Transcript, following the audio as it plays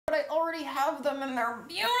already have them and they're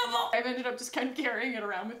beautiful. I've ended up just kind of carrying it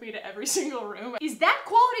around with me to every single room. Is that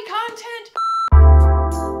quality content?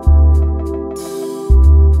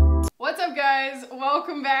 What's up guys?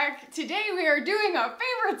 Welcome back. Today we are doing a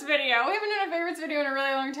favorites video. We haven't done a favorites video in a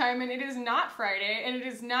really long time, and it is not Friday, and it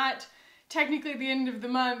is not technically the end of the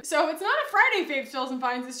month. So it's not a Friday faves, fails, and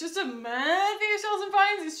finds, it's just a month faves, fails, and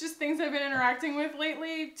finds. It's just things I've been interacting with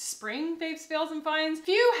lately. Spring faves, fails, and finds.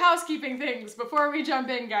 Few housekeeping things before we jump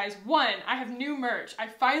in, guys. One, I have new merch. I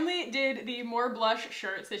finally did the more blush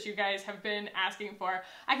shirts that you guys have been asking for.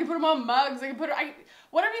 I can put them on mugs, I can put it,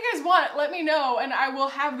 whatever you guys want, let me know and I will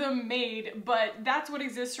have them made, but that's what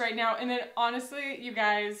exists right now. And then honestly, you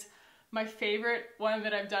guys, my favorite one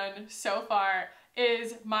that I've done so far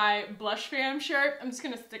is my Blush Fam shirt. I'm just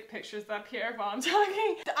gonna stick pictures up here while I'm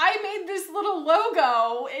talking. I made this little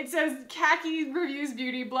logo. It says Kackie Reviews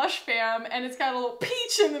Beauty Blush Fam, and it's got a little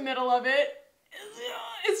peach in the middle of it.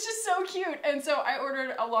 It's just so cute. And so I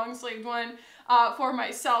ordered a long sleeved one for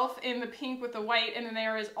myself in the pink with the white, and then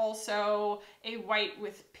there is also a white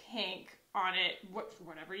with pink on it,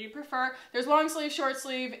 whatever you prefer. There's long sleeve, short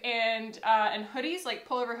sleeve, and hoodies, like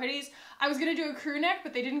pullover hoodies. I was gonna do a crew neck,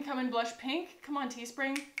 but they didn't come in blush pink. Come on,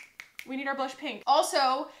 Teespring. We need our blush pink.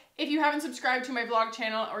 Also, if you haven't subscribed to my vlog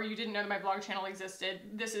channel or you didn't know that my vlog channel existed,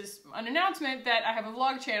 this is an announcement that I have a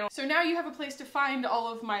vlog channel. So now you have a place to find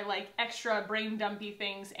all of my like extra brain dumpy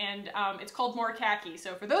things, and it's called More Kackie.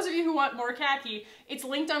 So for those of you who want more Kackie, it's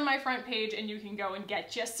linked on my front page and you can go and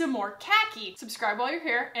get just some more Kackie. Subscribe while you're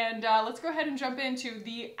here, and let's go ahead and jump into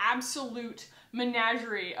the absolute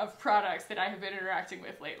menagerie of products that I have been interacting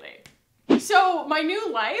with lately. So my new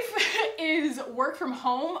life is work from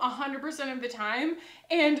home 100% of the time,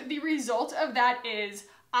 and the result of that is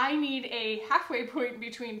I need a halfway point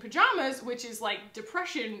between pajamas, which is like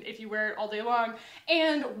depression if you wear it all day long,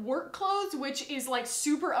 and work clothes, which is like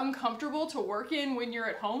super uncomfortable to work in when you're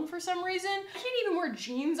at home for some reason. I can't even wear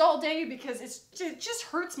jeans all day because it just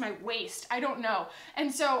hurts my waist. I don't know.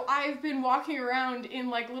 And so I've been walking around in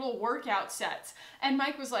like little workout sets, and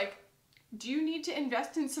Mike was like, do you need to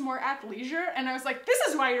invest in some more athleisure? And I was like, this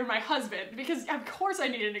is why you're my husband, because of course I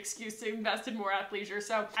need an excuse to invest in more athleisure.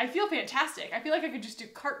 So I feel fantastic. I feel like I could just do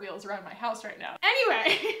cartwheels around my house right now.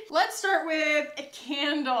 Anyway, let's start with a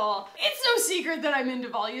candle. It's no secret that I'm into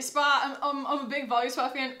Voluspa. I'm a big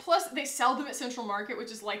Voluspa fan. Plus they sell them at Central Market,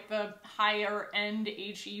 which is like the higher end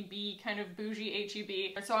HEB, kind of bougie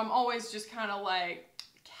HEB. So I'm always just kind of like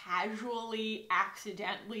casually,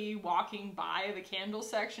 accidentally walking by the candle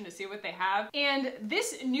section to see what they have. And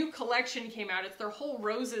this new collection came out. It's their Whole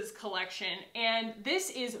Roses collection, and this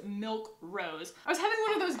is Milk Rose. I was having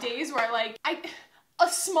one of those days where a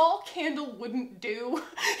small candle wouldn't do.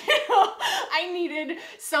 You know, I needed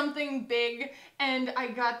something big, and I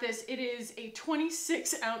got this. It is a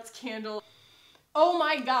 26-ounce candle. Oh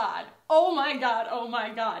my god. Oh my god. Oh my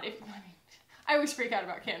god. I always freak out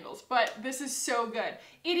about candles, but this is so good.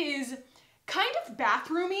 It is kind of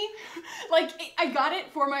bathroomy. Like, I got it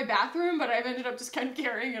for my bathroom, but I've ended up just kind of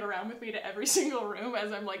carrying it around with me to every single room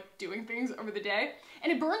as I'm like doing things over the day.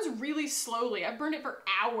 And it burns really slowly. I've burned it for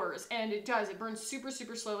hours, and it burns super,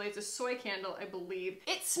 super slowly. It's a soy candle, I believe.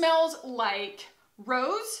 It smells like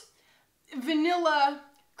rose, vanilla,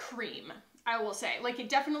 cream, I will say. Like, it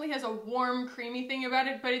definitely has a warm, creamy thing about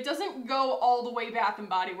it, but it doesn't go all the way Bath and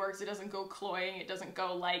Body Works. It doesn't go cloying. It doesn't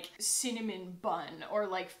go like cinnamon bun or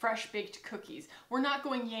like fresh baked cookies. We're not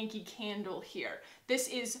going Yankee Candle here. This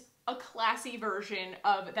is a classy version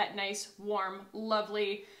of that nice, warm,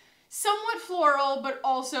 lovely, somewhat floral, but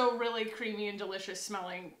also really creamy and delicious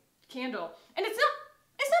smelling candle. And it's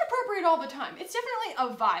not appropriate all the time. It's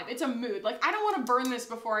definitely a vibe. It's a mood. Like, I don't want to burn this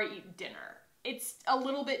before I eat dinner. It's a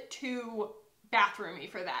little bit too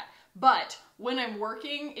bathroomy for that. But when I'm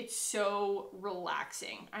working, it's so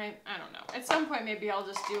relaxing. I don't know. At some point, maybe I'll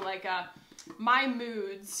just do like my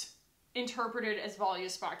moods interpreted as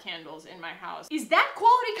Voluspa candles in my house. Is that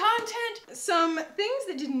quality content? Some things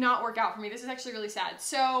that did not work out for me. This is actually really sad.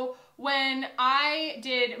 So when I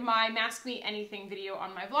did my Mask Me Anything video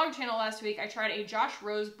on my vlog channel last week, I tried a Josh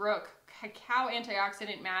Rosebrook cacao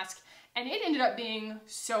antioxidant mask, and it ended up being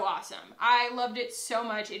so awesome. I loved it so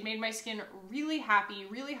much. It made my skin really happy,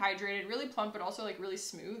 really hydrated, really plump, but also like really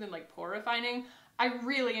smooth and like pore refining. I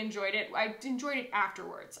really enjoyed it. I enjoyed it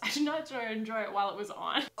afterwards. I did not enjoy it while it was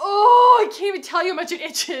on. Oh, I can't even tell you how much it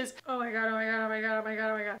itches. Oh my god, oh my god, oh my god, oh my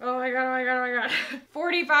god, oh my god. Oh my god, oh my god, oh my god.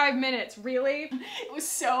 45 minutes, really? It was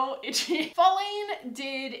so itchy. Falane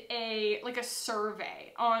did a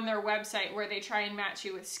survey on their website where they try and match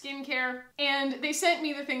you with skincare, and they sent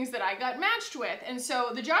me the things that I got matched with. And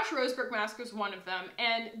so the Josh Rosebrook mask was one of them,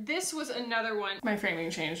 and this was another one. My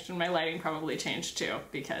framing changed and my lighting probably changed too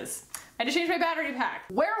because I had to change my battery pack.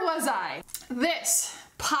 Where was I? This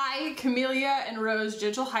Pie Camellia and Rose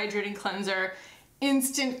Gentle Hydrating Cleanser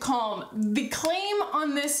Instant Calm. The claim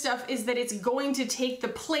on this stuff is that it's going to take the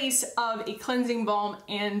place of a cleansing balm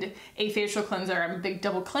and a facial cleanser. I'm a big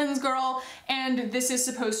double cleanse girl, and this is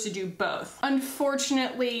supposed to do both.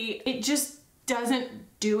 Unfortunately, it just doesn't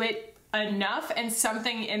do it enough, and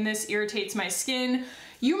something in this irritates my skin.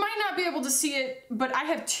 You might not be able to see it, but I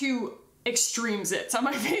have two extreme zits on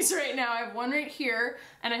my face right now. I have one right here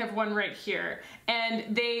and I have one right here,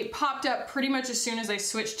 and they popped up pretty much as soon as I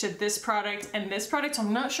switched to this product and this product. So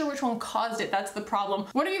I'm not sure which one caused it. That's the problem.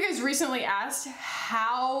 One of you guys recently asked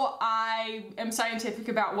how I am scientific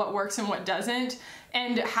about what works and what doesn't,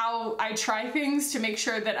 and how I try things to make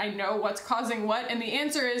sure that I know what's causing what, and the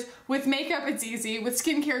answer is, with makeup it's easy, with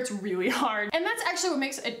skincare it's really hard. And that's actually what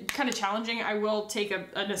makes it kind of challenging. I will take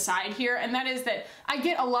an aside here, and that is that I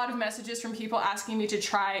get a lot of messages from people asking me to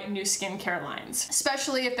try new skincare lines,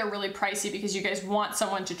 especially if they're really pricey, because you guys want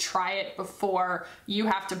someone to try it before you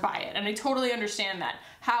have to buy it, and I totally understand that.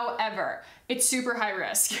 However, it's super high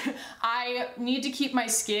risk. I need to keep my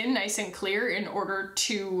skin nice and clear in order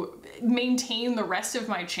to maintain the rest of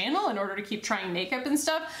my channel, in order to keep trying makeup and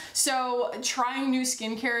stuff. So trying new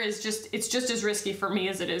skincare is it's just as risky for me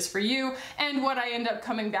as it is for you. And what I end up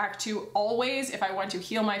coming back to always, if I want to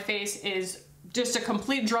heal my face, is just a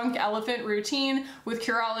complete drunk elephant routine with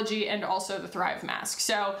Curology and also the Thrive mask.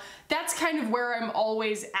 So that's kind of where I'm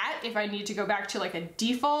always at if I need to go back to like a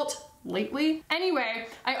default lately. Anyway,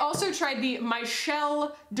 I also tried the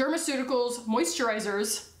Michelle Dermaceuticals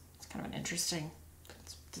moisturizers. It's kind of an interesting,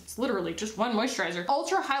 it's literally just one moisturizer.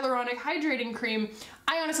 Ultra Hyaluronic Hydrating Cream.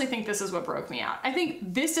 I honestly think this is what broke me out. I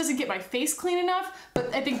think this doesn't get my face clean enough,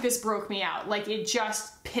 but I think this broke me out. Like, it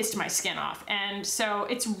just pissed my skin off. And so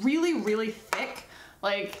it's really, really thick.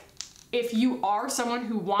 Like, if you are someone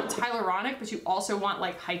who wants hyaluronic, but you also want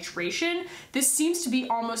like hydration, this seems to be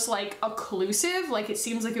almost like occlusive. Like, it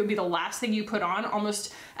seems like it would be the last thing you put on,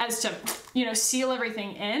 almost as to, you know, seal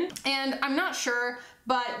everything in. And I'm not sure,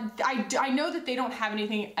 but I know that they don't have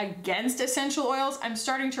anything against essential oils. I'm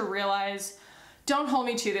starting to realize, don't hold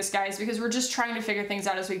me to this, guys, because we're just trying to figure things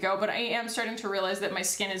out as we go, but I am starting to realize that my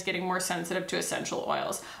skin is getting more sensitive to essential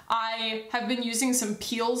oils. I have been using some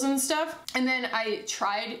peels and stuff, and then I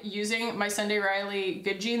tried using my Sunday Riley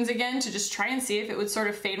Good Genes again to just try and see if it would sort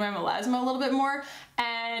of fade my melasma a little bit more.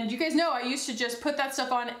 And you guys know I used to just put that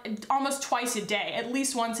stuff on almost twice a day, at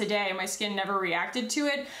least once a day. My skin never reacted to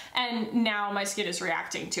it, and now my skin is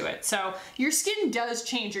reacting to it. So your skin does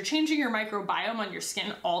change. You're changing your microbiome on your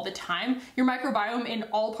skin all the time. Your microbiome in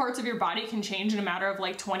all parts of your body can change in a matter of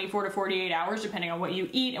like 24 to 48 hours, depending on what you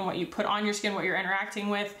eat and what you put on your skin, what you're interacting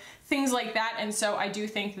with, things like that. And so I do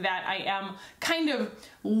think that I am kind of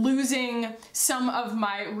losing some of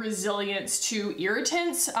my resilience to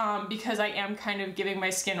irritants because I am kind of giving my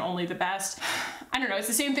skin only the best. I don't know, it's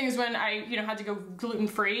the same thing as when I, you know, had to go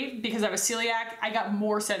gluten-free because I was celiac. I got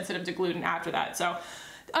more sensitive to gluten after that. So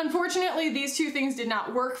unfortunately, these two things did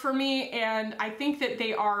not work for me, and I think that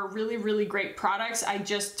they are really, really great products. I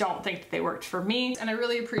just don't think that they worked for me, and I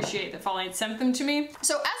really appreciate that Falane sent them to me.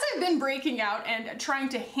 So as I've been breaking out and trying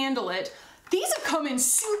to handle it, these have come in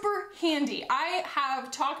super handy. I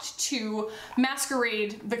have talked to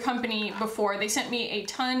Masquerade, the company, before. They sent me a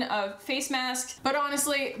ton of face masks, but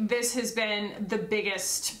honestly, this has been the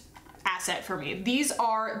biggest asset for me. These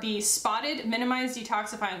are the Spotted Minimized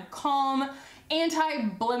Detoxifying Calm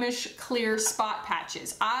Anti-Blemish Clear Spot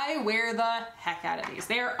Patches. I wear the heck out of these.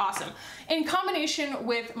 They are awesome. In combination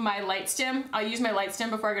with my light stem, I use my light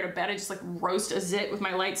stem before I go to bed. I just like roast a zit with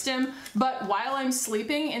my light stem. But while I'm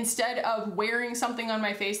sleeping, instead of wearing something on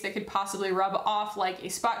my face that could possibly rub off like a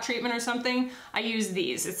spot treatment or something, I use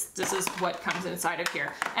these. This is what comes inside of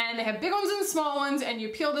here. And they have big ones and small ones, and you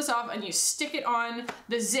peel this off and you stick it on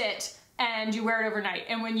the zit, and you wear it overnight.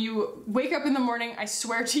 And when you wake up in the morning, I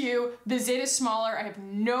swear to you, the zit is smaller. I have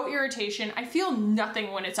no irritation. I feel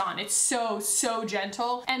nothing when it's on. It's so, so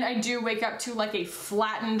gentle. And I do wake up to like a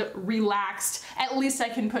flattened, relaxed, at least I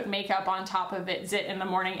can put makeup on top of it, zit in the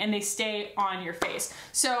morning, and they stay on your face.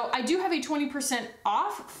 So I do have a 20%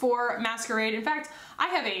 off for Masquerade. In fact, I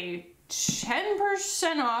have a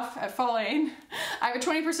 10% off at Fall Lane. I have a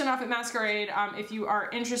 20% off at Masquerade if you are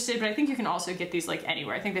interested, but I think you can also get these like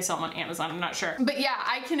anywhere. I think they sell them on Amazon, I'm not sure. But yeah,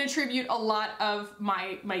 I can attribute a lot of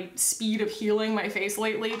my speed of healing my face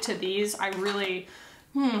lately to these. I really,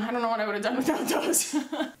 I don't know what I would have done without those.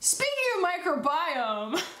 Speaking of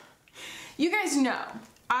microbiome, you guys know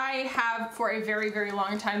I have for a very, very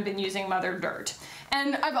long time been using Mother Dirt.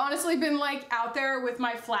 And I've honestly been like out there with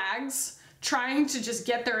my flags trying to just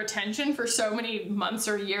get their attention for so many months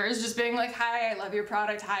or years, just being like, hi, I love your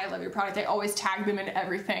product, hi, I love your product. I always tag them in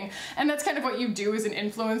everything. And that's kind of what you do as an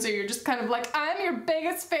influencer. You're just kind of like, I'm your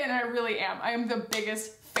biggest fan, and I really am. I am the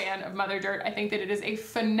biggest fan of Mother Dirt. I think that it is a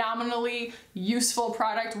phenomenally useful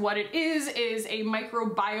product. What it is a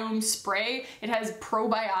microbiome spray. It has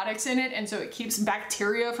probiotics in it, and so it keeps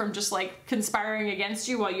bacteria from just like conspiring against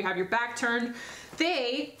you while you have your back turned.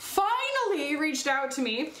 They finally reached out to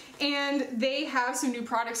me and they have some new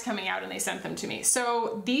products coming out and they sent them to me.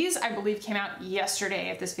 So these, I believe, came out yesterday.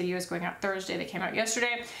 If this video is going out Thursday, they came out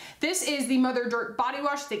yesterday. This is the Mother Dirt body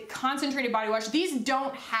wash, the concentrated body wash. These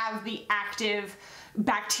don't have the active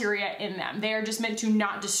bacteria in them. They are just meant to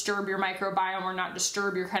not disturb your microbiome or not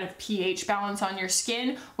disturb your kind of pH balance on your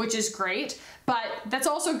skin, which is great. But that's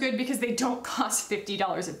also good because they don't cost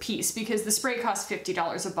 $50 a piece, because the spray costs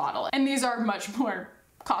 $50 a bottle, and these are much more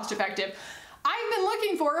cost effective. I've been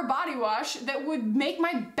looking for a body wash that would make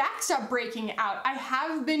my back stop breaking out. I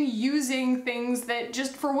have been using things that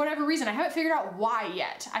just for whatever reason, I haven't figured out why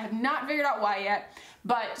yet. I have not figured out why yet,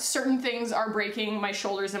 but certain things are breaking my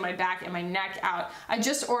shoulders and my back and my neck out. I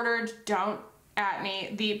just ordered, don't at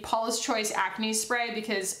me, the Paula's Choice acne spray,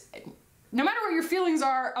 because no matter what your feelings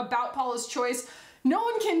are about Paula's Choice, no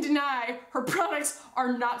one can deny her products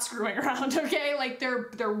are not screwing around, okay? Like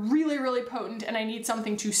they're really, really potent, and I need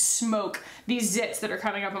something to smoke these zits that are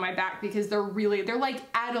coming up on my back, because they're like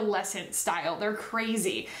adolescent style. They're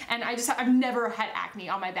crazy. And I've never had acne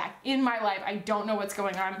on my back in my life. I don't know what's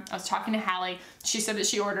going on. I was talking to Hallie. She said that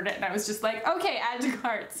she ordered it, and I was just like, okay, add to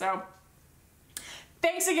cart. So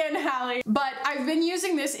thanks again, Hallie. But I've been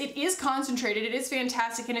using this. It is concentrated, it is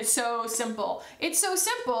fantastic, and it's so simple. It's so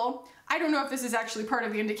simple, I don't know if this is actually part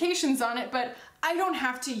of the indications on it, but I don't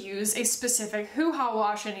have to use a specific hoo-ha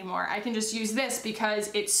wash anymore. I can just use this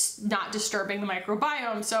because it's not disturbing the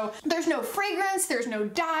microbiome. So there's no fragrance, there's no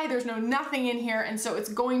dye, there's no nothing in here, and so it's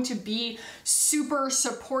going to be super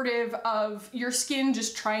supportive of your skin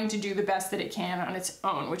just trying to do the best that it can on its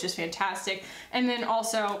own, which is fantastic. And then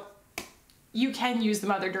also, you can use the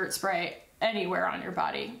Mother Dirt spray anywhere on your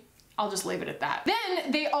body. I'll just leave it at that.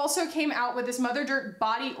 Then they also came out with this Mother Dirt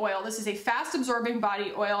body oil. This is a fast absorbing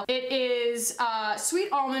body oil. It is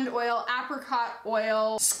sweet almond oil, apricot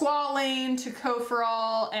oil, squalane,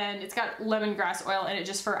 tocopherol, and it's got lemongrass oil in it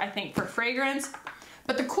just for, I think, for fragrance.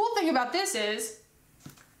 But the cool thing about this is,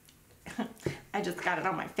 I just got it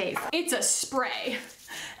on my face. It's a spray.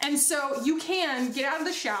 And so you can get out of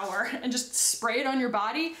the shower and just spray it on your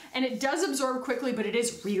body, and it does absorb quickly, but it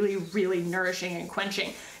is really, really nourishing and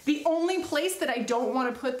quenching. The only place that I don't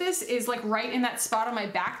want to put this is like right in that spot on my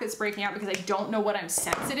back that's breaking out, because I don't know what I'm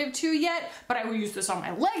sensitive to yet, but I will use this on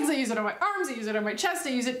my legs, I use it on my arms, I use it on my chest, I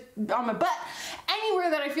use it on my butt. Anywhere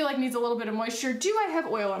that I feel like needs a little bit of moisture. Do I have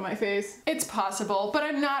oil on my face? It's possible, but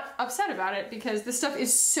I'm not upset about it because this stuff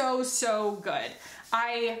is so, so good.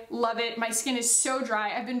 I love it. My skin is so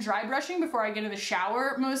dry. I've been dry brushing before I get in the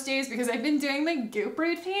shower most days because I've been doing the goop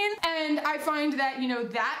routine. And I find that, you know,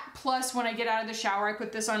 that plus when I get out of the shower, I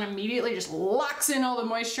put this on immediately, just locks in all the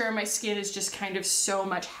moisture, and my skin is just kind of so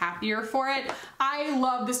much happier for it. I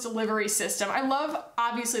love this delivery system. I love,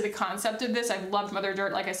 obviously, the concept of this. I've loved Mother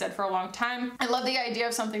Dirt, like I said, for a long time. I love the idea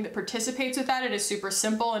of something that participates with that. It is super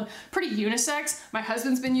simple and pretty unisex. My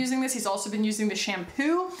husband's been using this. He's also been using the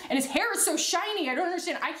shampoo, and his hair is so shiny. I don't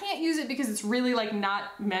understand. I can't use it because it's really like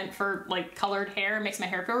not meant for like colored hair. It makes my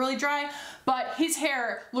hair feel really dry, but his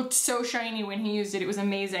hair looked so shiny when he used it. It was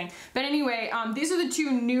amazing. But anyway, these are the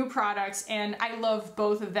two new products, and I love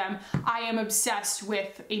both of them. I am obsessed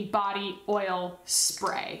with a body oil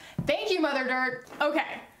spray. Thank you, Mother Dirt.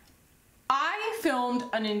 Okay. I filmed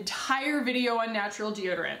an entire video on natural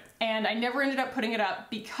deodorant, and I never ended up putting it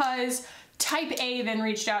up because Type A then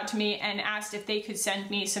reached out to me and asked if they could send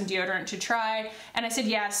me some deodorant to try, and I said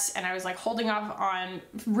yes, and I was like holding off on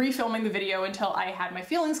refilming the video until I had my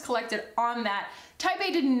feelings collected on that. Type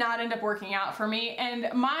A did not end up working out for me, and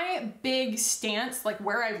my big stance, like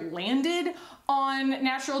where I've landed on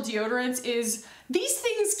natural deodorants, is these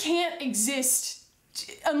things can't exist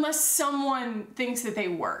unless someone thinks that they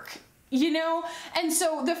work, you know? And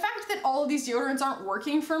so the fact that all of these deodorants aren't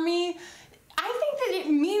working for me, I think that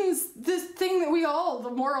it means this thing that the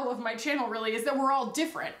moral of my channel really is that we're all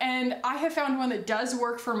different, and I have found one that does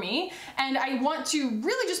work for me, and I want to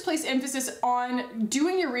really just place emphasis on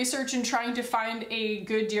doing your research and trying to find a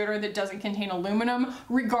good deodorant that doesn't contain aluminum,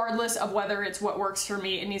 regardless of whether it's what works for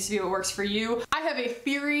me. It needs to be what works for you. I have a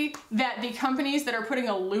theory that the companies that are putting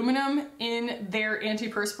aluminum in their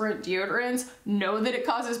antiperspirant deodorants know that it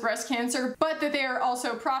causes breast cancer, but that they are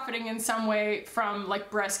also profiting in some way from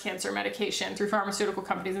like breast cancer medication through pharmaceutical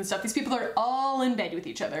companies and stuff. These people are all in bed with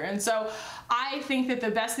each other. And so I think that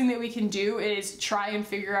the best thing that we can do is try and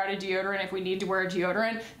figure out a deodorant, if we need to wear a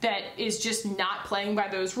deodorant, that is just not playing by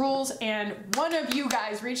those rules. And one of you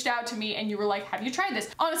guys reached out to me and you were like, have you tried this?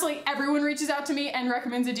 Honestly, everyone reaches out to me and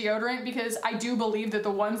recommends a deodorant because I do believe that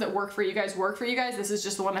the ones that work for you guys work for you guys. This is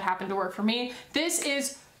just the one that happened to work for me. This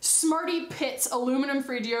is Smarty Pitts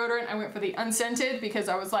aluminum-free deodorant. I went for the unscented because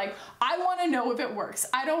I was like, I want to know if it works.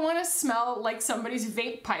 I don't want to smell like somebody's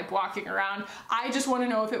vape pipe walking around. I just want to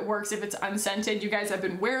know if it works, if it's unscented. You guys have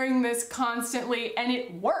been wearing this constantly and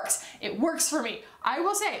it works. It works for me. I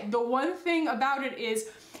will say the one thing about it is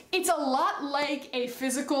it's a lot like a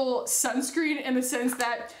physical sunscreen in the sense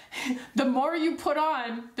that the more you put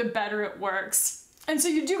on, the better it works. And so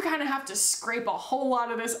you do kind of have to scrape a whole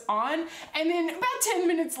lot of this on, and then about 10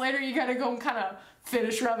 minutes later you gotta go and kind of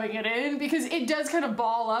finish rubbing it in because it does kind of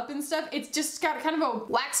ball up and stuff. It's just got kind of a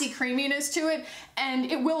waxy creaminess to it, and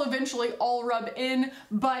it will eventually all rub in,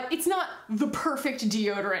 but it's not the perfect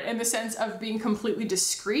deodorant in the sense of being completely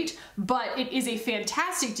discreet, but it is a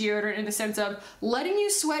fantastic deodorant in the sense of letting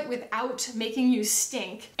you sweat without making you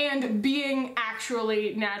stink and being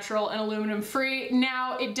actually natural and aluminum free.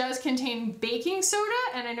 Now, it does contain baking soda,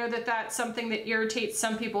 and I know that that's something that irritates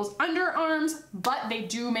some people's underarms, but they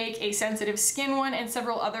do make a sensitive skin one and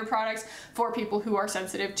several other products for people who are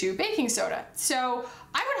sensitive to baking soda. So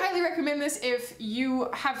I would highly recommend this if you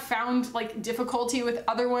have found like difficulty with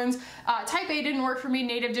other ones. Type A didn't work for me,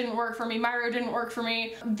 Native didn't work for me, Myro didn't work for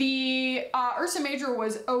me. The Ursa Major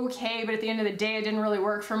was okay, but at the end of the day it didn't really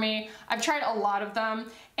work for me. I've tried a lot of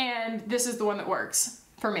them and this is the one that works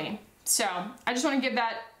for me. So I just want to give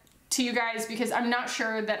that to you guys because I'm not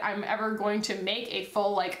sure that I'm ever going to make a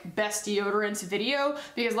full like best deodorants video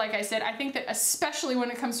because like I said, I think that especially when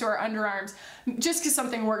it comes to our underarms, just because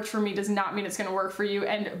something worked for me does not mean it's going to work for you,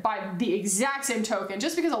 and by the exact same token,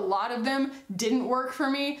 just because a lot of them didn't work for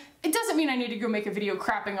me, it doesn't mean I need to go make a video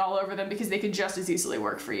crapping all over them because they could just as easily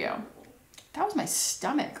work for you. That was my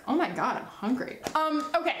stomach. Oh my god, I'm hungry.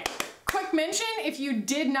 Okay. Quick mention, if you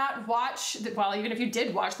did not watch, well, even if you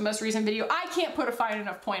did watch the most recent video, I can't put a fine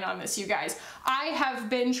enough point on this, you guys. I have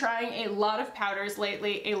been trying a lot of powders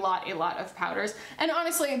lately, a lot of powders. And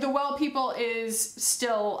honestly, the Well People is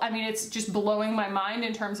still, I mean, it's just blowing my mind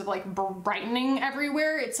in terms of like brightening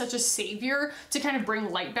everywhere. It's such a savior to kind of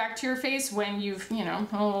bring light back to your face when you've, you know,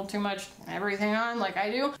 a little too much everything on like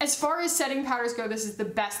I do. As far as setting powders go, this is the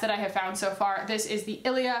best that I have found so far. This is the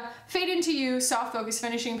Ilia Fade Into You Soft Focus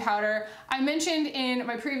Finishing Powder. I mentioned in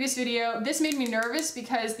my previous video, this made me nervous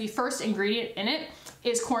because the first ingredient in it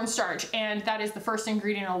is cornstarch, and that is the first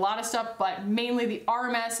ingredient in a lot of stuff, but mainly the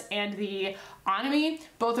RMS and the Onami,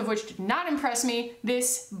 both of which did not impress me.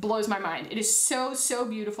 This blows my mind. It is so, so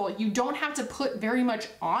beautiful. You don't have to put very much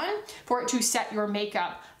on for it to set your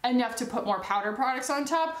makeup enough to put more powder products on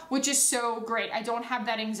top, which is so great. I don't have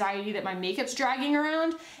that anxiety that my makeup's dragging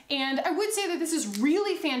around. And I would say that this is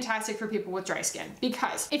really fantastic for people with dry skin,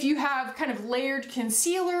 because if you have kind of layered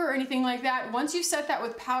concealer or anything like that, once you set that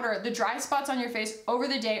with powder, the dry spots on your face over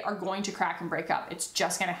the day are going to crack and break up. It's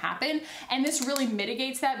just gonna happen. And this really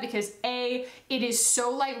mitigates that because A, it is so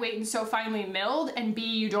lightweight and so finely milled, and B,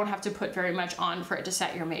 you don't have to put very much on for it to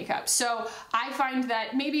set your makeup. So I find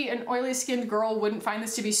that maybe an oily skinned girl wouldn't find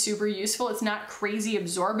this to be super useful. It's not crazy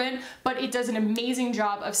absorbent, but it does an amazing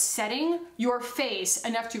job of setting your face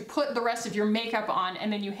enough to put the rest of your makeup on,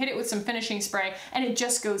 and then you hit it with some finishing spray and it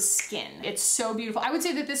just goes skin. It's so beautiful. I would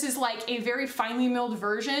say that this is like a very finely milled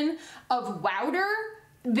version of Wowder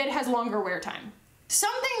that has longer wear time.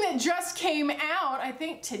 Something that just came out, I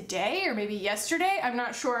think today or maybe yesterday, I'm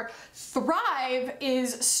not sure. Thrive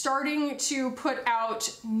is starting to put out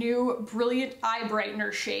new brilliant eye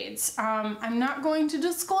brightener shades. I'm not going to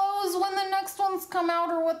disclose when the next ones come out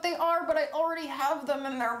or what they are, but I already have them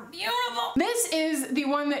and they're beautiful. This is the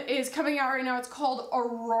one that is coming out right now. It's called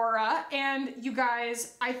Aurora, and you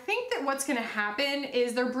guys, I think that what's gonna happen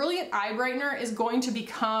is their brilliant eye brightener is going to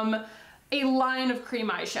become a line of cream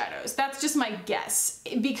eyeshadows. That's just my guess,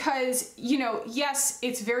 because, you know, yes,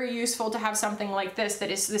 it's very useful to have something like this that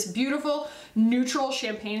is this beautiful neutral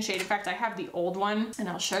champagne shade. In fact, I have the old one and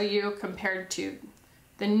I'll show you compared to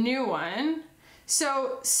the new one.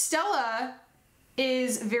 So Stella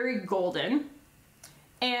is very golden,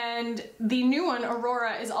 and the new one,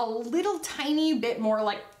 Aurora, is a little tiny bit more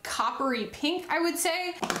like coppery pink, I would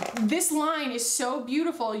say. This line is so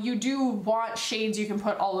beautiful. You do want shades you can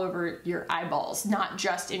put all over your eyeballs, not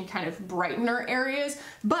just in kind of brightener areas,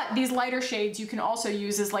 but these lighter shades you can also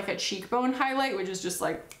use as like a cheekbone highlight, which is just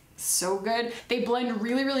like so good. They blend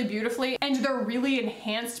really, really beautifully, and they're really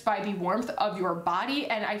enhanced by the warmth of your body,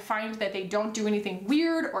 and I find that they don't do anything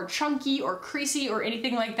weird or chunky or creasy or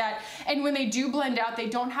anything like that. And when they do blend out, they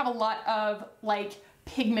don't have a lot of like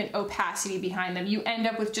pigment opacity behind them. You end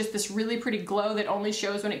up with just this really pretty glow that only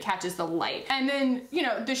shows when it catches the light. And then, you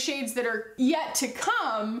know, the shades that are yet to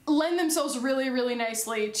come lend themselves really, really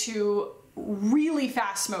nicely to really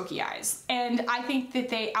fast smoky eyes, and I think that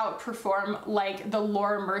they outperform like the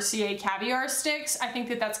Laura Mercier caviar sticks. I think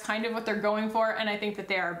that that's kind of what they're going for, and I think that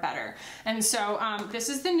they are better. And so this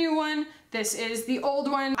is the new one, this is the old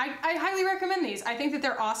one. I highly recommend these. I think that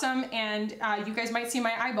they're awesome, and you guys might see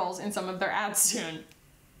my eyeballs in some of their ads soon.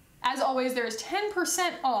 As always, there is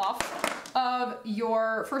 10% off of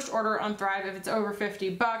your first order on Thrive if it's over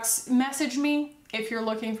 50 bucks. Message me if you're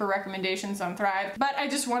looking for recommendations on Thrive. But I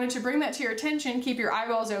just wanted to bring that to your attention. Keep your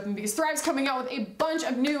eyeballs open because Thrive's coming out with a bunch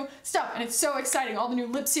of new stuff, and it's so exciting. All the new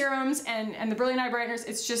lip serums and the Brilliant Eye Brighteners.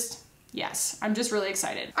 It's just, yes, I'm just really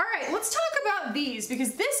excited. All right, let's talk about these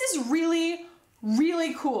because this is really,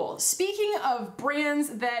 really cool. Speaking of brands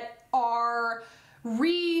that are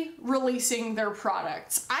re-releasing their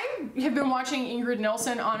products. I have been watching Ingrid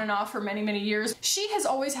Nilsson on and off for many, many years. She has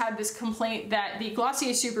always had this complaint that the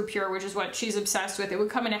Glossier Super Pure, which is what she's obsessed with, it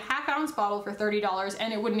would come in a half-ounce bottle for $30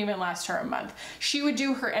 and it wouldn't even last her a month. She would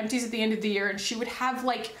do her empties at the end of the year and she would have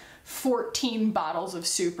like 14 bottles of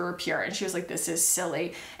Super Pure, and she was like, this is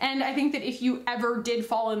silly. And I think that if you ever did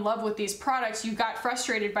fall in love with these products, you got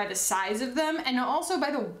frustrated by the size of them and also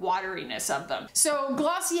by the wateriness of them. So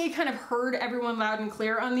Glossier kind of heard everyone loud and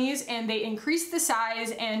clear on these, and they increased the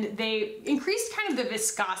size and they increased kind of the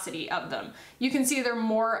viscosity of them. You can see they're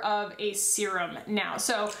more of a serum now.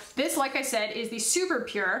 So this, like I said, is the Super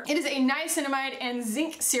Pure. It is a niacinamide and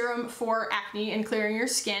zinc serum for acne and clearing your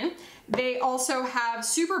skin. They also have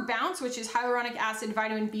Super Bounce, which is hyaluronic acid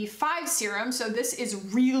vitamin B5 serum. So this is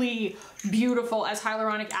really beautiful as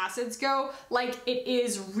hyaluronic acids go. Like, it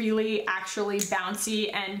is really actually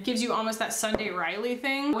bouncy and gives you almost that Sunday Riley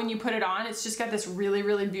thing. When you put it on, it's just got this really,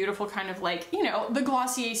 really beautiful kind of like, you know, the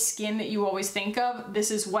Glossier skin that you always think of.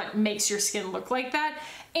 This is what makes your skin look like that.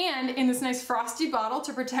 And in this nice frosty bottle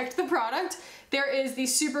to protect the product, there is the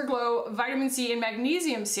Super Glow Vitamin C and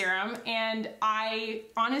Magnesium Serum, and I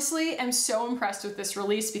honestly am so impressed with this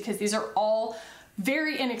release because these are all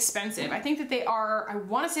very inexpensive. I think that they are, I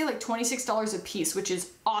want to say like $26 a piece, which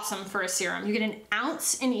is awesome for a serum. You get an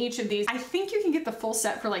ounce in each of these. I think you can get the full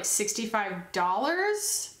set for like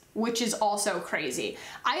 $65. Which is also crazy.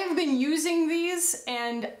 I have been using these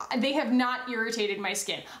and they have not irritated my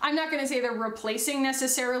skin. I'm not gonna say they're replacing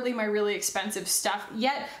necessarily my really expensive stuff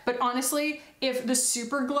yet, but honestly, if the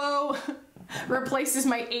Super Glow replaces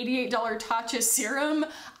my $88 Tatcha serum,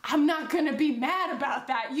 I'm not gonna be mad about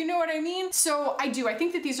that. You know what I mean? So I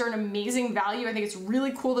think that these are an amazing value. I think it's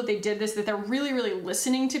really cool that they did this, that they're really, really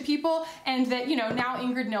listening to people, and that, you know, now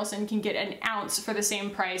Ingrid Nilsson can get an ounce for the same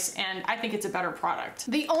price, and I think it's a better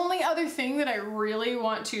product. The only other thing that I really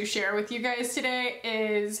want to share with you guys today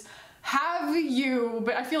is, have you,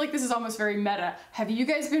 but I feel like this is almost very meta, have you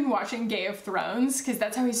guys been watching Game of Thrones? Because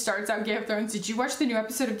that's how he starts out Game of Thrones. Did you watch the new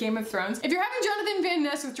episode of Game of Thrones? If you're having Jonathan Van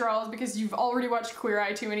Ness withdrawals because you've already watched Queer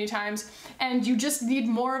Eye too many times and you just need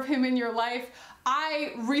more of him in your life,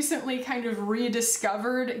 I recently kind of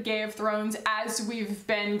rediscovered Game of Thrones as we've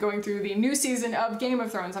been going through the new season of Game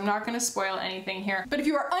of Thrones. I'm not going to spoil anything here, but if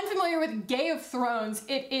you are unfamiliar with Game of Thrones,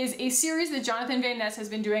 it is a series that Jonathan Van Ness has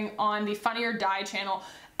been doing on the Funny or Die channel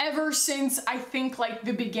ever since, I think, like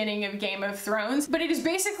the beginning of Game of Thrones. But it is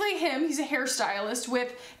basically him, he's a hairstylist,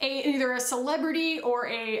 with either a celebrity or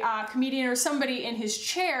a comedian or somebody in his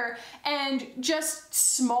chair, and just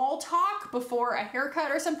small talk before a haircut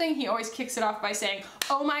or something. He always kicks it off by saying,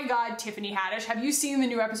 oh my god, Tiffany Haddish, have you seen the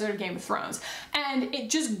new episode of Game of Thrones? And it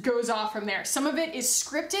just goes off from there. Some of it is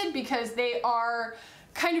scripted because they are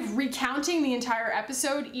kind of recounting the entire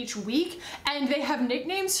episode each week, and they have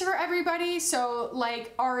nicknames for everybody. So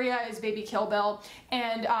like Arya is Baby Kill Bill,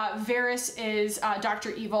 and Varys is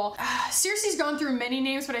Dr. Evil. Cersei's gone through many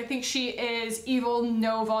names, but I think she is Evil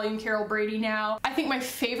No Volume Carol Brady now. I think my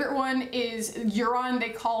favorite one is Euron. They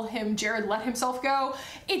call him Jared Let Himself Go.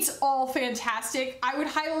 It's all fantastic. I would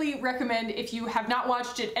highly recommend, if you have not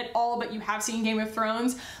watched it at all but you have seen Game of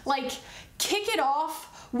Thrones, like, kick it off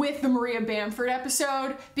with the Maria Bamford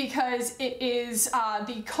episode because it is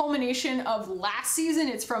the culmination of last season.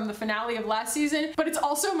 It's from the finale of last season, but it's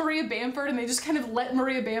also Maria Bamford, and they just kind of let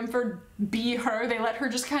Maria Bamford be her. They let her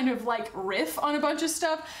just kind of like riff on a bunch of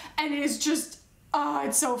stuff, and it is just, oh,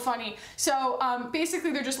 it's so funny. So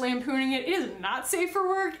basically they're just lampooning it. It is not safe for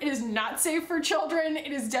work. It is not safe for children.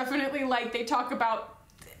 It is definitely like, they talk about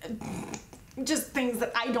just things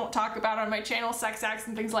that I don't talk about on my channel, sex acts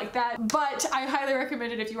and things like that. But I highly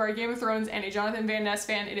recommend it if you are a Game of Thrones and a Jonathan Van Ness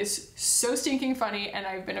fan. It is so stinking funny, and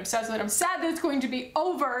I've been obsessed with it. I'm sad that it's going to be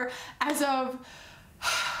over as of,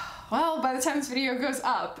 well, by the time this video goes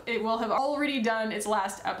up, it will have already done its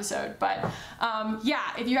last episode. But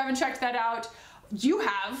yeah, if you haven't checked that out, you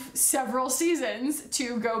have several seasons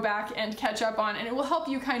to go back and catch up on, and it will help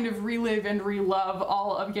you kind of relive and relove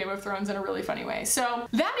all of Game of Thrones in a really funny way. So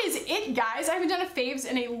that is it, guys. I haven't done a faves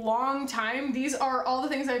in a long time. These are all the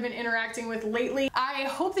things I've been interacting with lately. I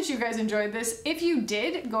hope that you guys enjoyed this. If you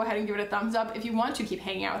did, go ahead and give it a thumbs up. If you want to keep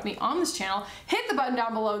hanging out with me on this channel, hit the button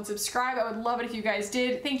down below and subscribe. I would love it if you guys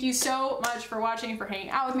did. Thank you so much for watching, for hanging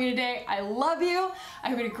out with me today. I love you. I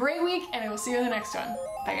hope you had a great week, and I will see you in the next one.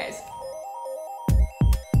 Bye, guys.